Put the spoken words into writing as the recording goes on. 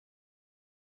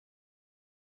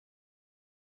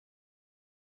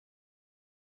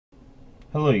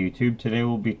Hello YouTube, today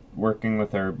we'll be working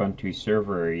with our Ubuntu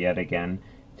server yet again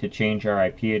to change our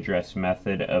IP address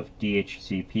method of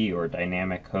DHCP or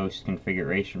Dynamic Host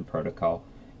Configuration Protocol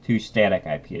to static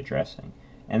IP addressing.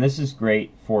 And this is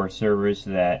great for servers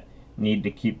that need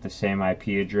to keep the same IP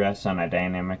address on a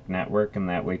dynamic network, and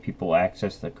that way people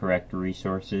access the correct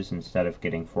resources instead of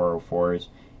getting 404s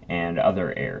and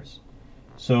other errors.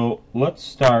 So let's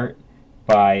start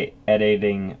by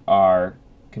editing our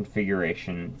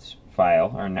configurations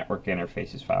file, our network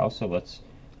interfaces file. So let's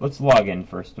log in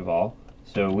first of all.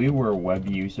 So we were web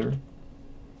user,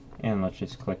 and let's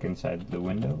just click inside the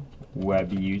window,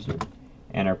 web user,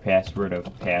 and our password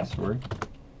of password,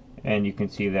 and you can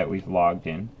see that we've logged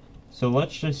in. So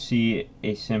let's just see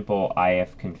a simple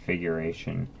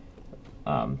ifconfiguration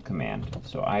command.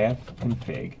 So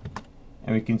ifconfig,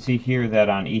 and we can see here that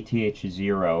on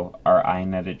ETH0 our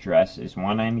inet address is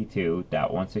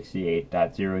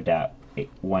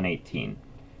 192.168.0.118.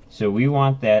 So we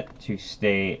want that to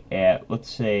stay at, let's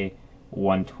say,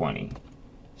 120.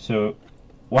 So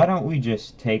why don't we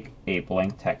just take a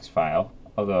blank text file.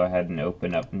 I'll go ahead and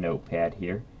open up Notepad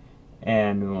here,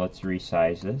 and let's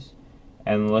resize this,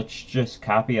 and let's just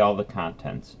copy all the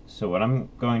contents. So what I'm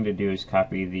going to do is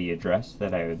copy the address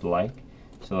that I would like.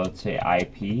 So let's say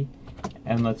IP,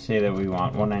 and let's say that we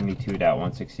want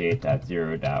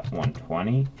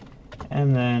 192.168.0.120,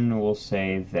 and then we'll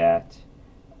say that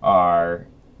our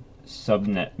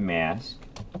subnet mask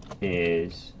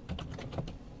is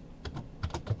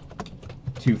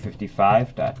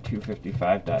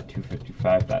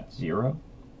 255.255.255.0,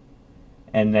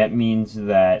 and that means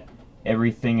that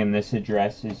everything in this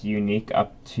address is unique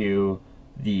up to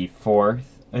the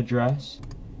fourth address.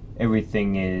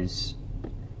 Everything is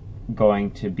going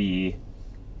to be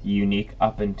unique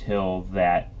up until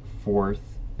that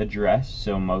fourth address,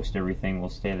 so most everything will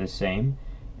stay the same.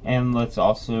 And let's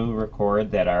also record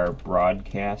that our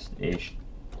broadcast is,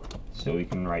 so we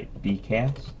can write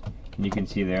bcast, and you can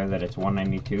see there that it's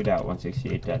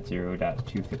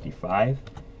 192.168.0.255.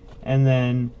 and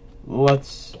then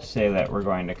let's say that we're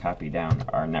going to copy down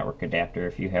our network adapter.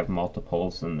 If you have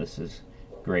multiples, then this is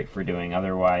great for doing.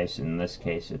 Otherwise, in this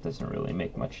case, it doesn't really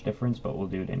make much difference, but we'll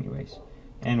do it anyways.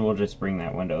 And we'll just bring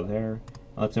that window there.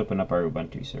 Let's open up our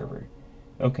Ubuntu server.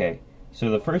 Okay, so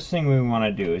the first thing we want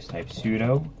to do is type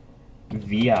sudo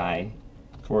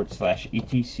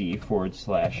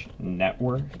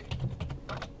vi/etc/network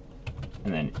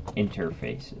and then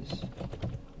interfaces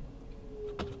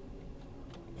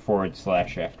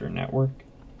 / after network.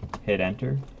 Hit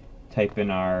enter. Type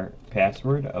in our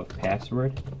password of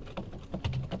password.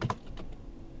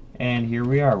 And here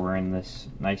we are, we're in this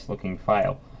nice looking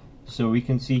file. So we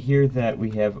can see here that we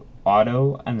have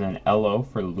auto and then LO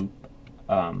for loop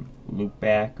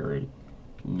back or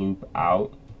loop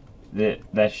out.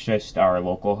 That's just our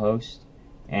local host,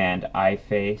 and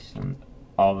iface and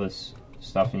all this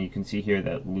stuff, and you can see here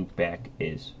that loop back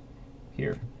is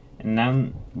here. And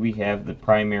then we have the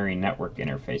primary network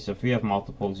interface. So if you have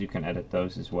multiples, you can edit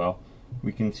those as well.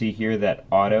 We can see here that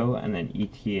auto and then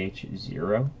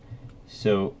ETH0.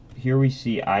 So here we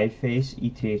see iface,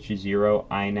 ETH0,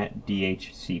 inet,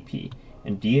 dhcp.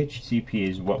 And dhcp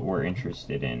is what we're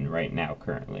interested in right now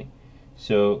currently.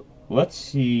 So let's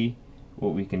see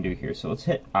what we can do here. So let's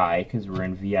hit I, because we're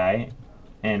in VI,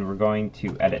 and we're going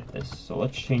to edit this. So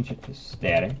let's change it to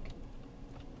static.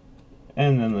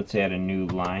 And then let's add a new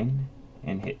line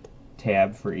and hit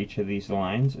tab for each of these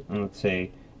lines. And let's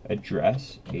say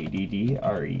address,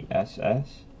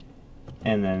 ADDRESS,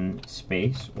 and then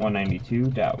space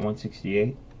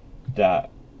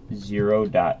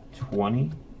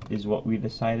 192.168.0.20 is what we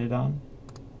decided on.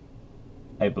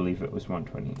 I believe it was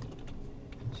 120.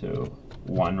 So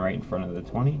 1 right in front of the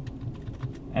 20.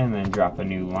 And then drop a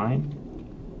new line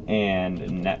and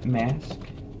net mask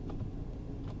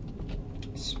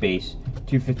space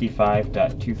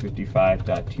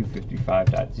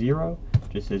 255.255.255.0,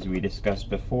 just as we discussed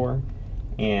before,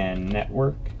 and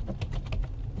network.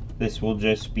 This will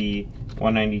just be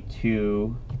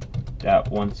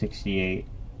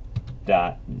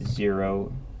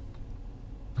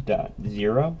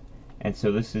 192.168.0.0, and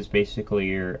so this is basically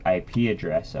your IP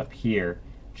address up here.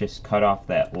 Just cut off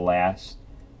that last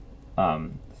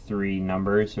 3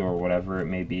 numbers or whatever it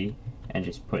may be, and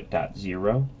just put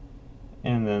 .0.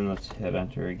 And then let's hit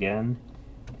enter again,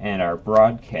 and our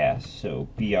broadcast, so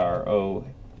BROAD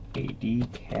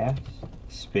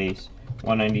space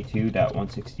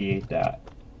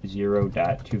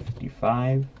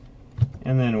 192.168.0.255,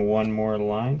 and then one more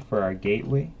line for our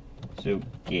gateway, so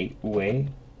gateway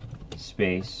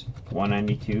space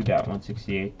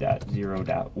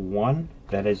 192.168.0.1.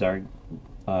 that is our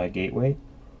gateway.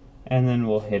 and then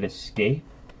we'll hit escape,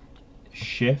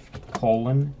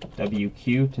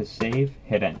 shift:/WQ to save,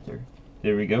 hit enter.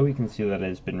 There we go, we can see that it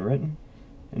has been written.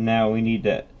 And now we need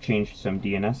to change some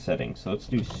DNS settings. So let's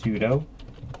do sudo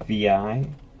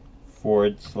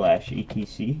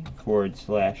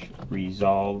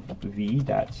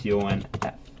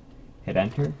vi/etc/resolv.v.conf. Hit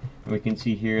enter, and we can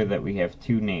see here that we have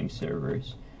 2 name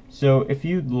servers. So if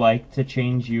you'd like to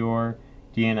change your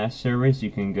DNS servers, you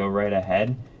can go right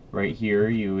ahead. Right here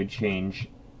you would change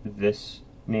this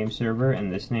name server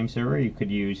and this name server. You could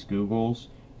use Google's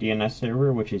DNS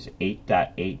server, which is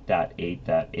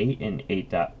 8.8.8.8 and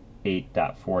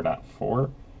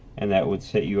 8.8.4.4, and that would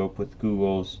set you up with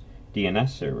Google's DNS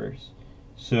servers.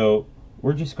 So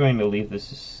we're just going to leave this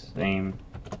the same,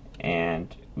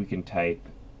 and we can type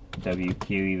WQ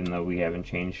even though we haven't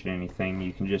changed anything.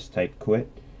 You can just type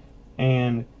quit.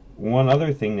 And one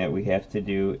other thing that we have to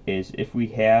do is, if we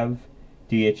have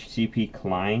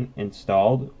dhcp-client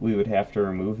installed, we would have to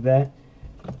remove that.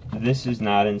 This is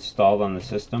not installed on the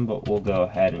system, but we'll go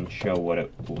ahead and show what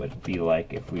it would be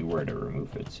like if we were to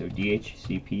remove it. So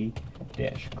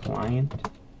dhcp-client,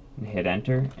 and hit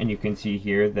enter, and you can see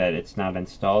here that it's not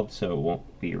installed, so it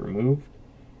won't be removed.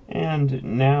 And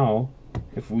now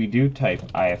if we do type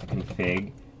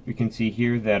ifconfig, we can see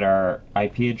here that our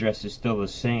IP address is still the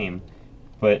same,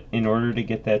 but in order to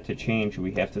get that to change,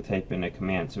 we have to type in a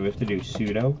command. So we have to do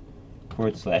sudo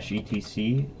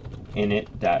 /etc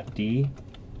init.d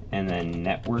and then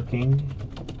networking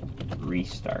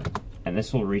restart. And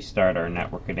this will restart our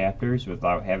network adapters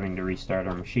without having to restart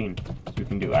our machine. So we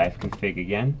can do ifconfig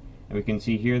again, and we can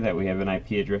see here that we have an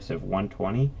IP address of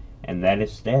 120, and that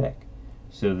is static.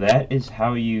 So that is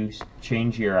how you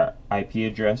change your IP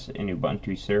address in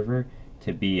Ubuntu Server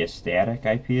to be a static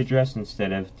IP address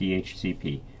instead of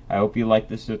DHCP. I hope you liked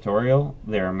this tutorial.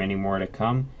 There are many more to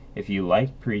come. If you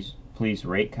liked, please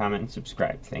rate, comment, and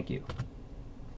subscribe. Thank you.